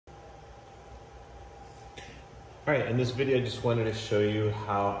All right, in this video, I just wanted to show you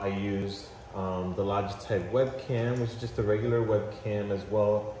how I used the Logitech webcam, which is just a regular webcam, as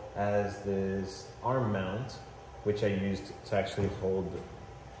well as this arm mount, which I used to actually hold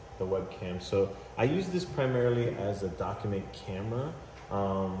the webcam. So I use this primarily as a document camera.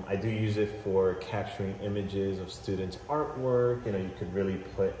 I do use it for capturing images of students' artwork. You know, you could really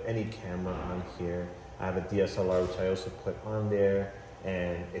put any camera on here. I have a DSLR, which I also put on there,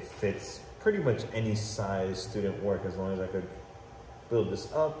 and it fits pretty much any size student work, as long as I could build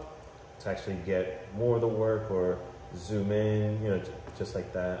this up to actually get more of the work or zoom in, you know, just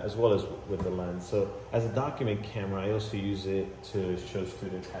like that, as well as with the lens. So as a document camera, I also use it to show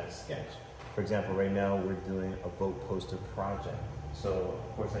students how to sketch. For example, right now we're doing a vote poster project. So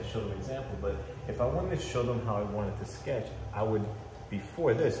of course I show them an example, but if I wanted to show them how I wanted to sketch,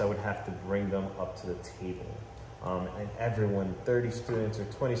 before this, I would have to bring them up to the table. And everyone, 30 students or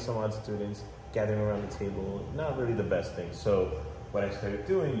 20 some odd students gathering around the table, not really the best thing. So what I started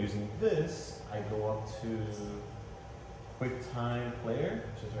doing, using this, I go up to QuickTime Player,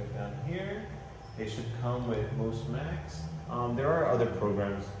 which is right down here. They should come with most Macs. There are other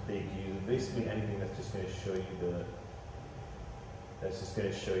programs they use, basically anything that's just going to show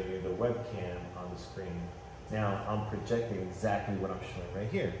you the webcam on the screen. Now I'm projecting exactly what I'm showing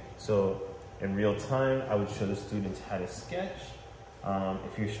right here. So in real time, I would show the students how to sketch.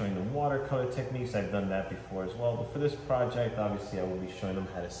 If you're showing them watercolor techniques, I've done that before as well. But for this project, obviously, I will be showing them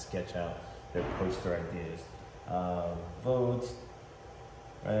how to sketch out their poster ideas. Vote,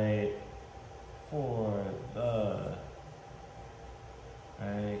 right, for the,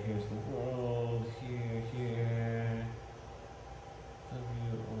 right, here's the world, here,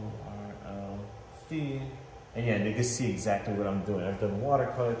 W-O-R-L-D. And yeah, they can see exactly what I'm doing. I've done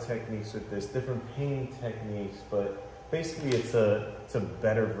watercolor techniques with this, different painting techniques, but basically it's a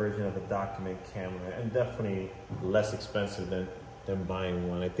better version of a document camera, and definitely less expensive than buying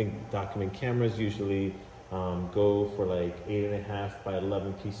one. I think document cameras usually go for like 8.5 by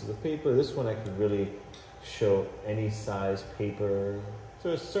 11 pieces of paper. This one I could really show any size paper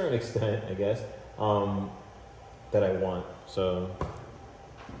to a certain extent, I guess, that I want. So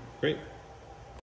great.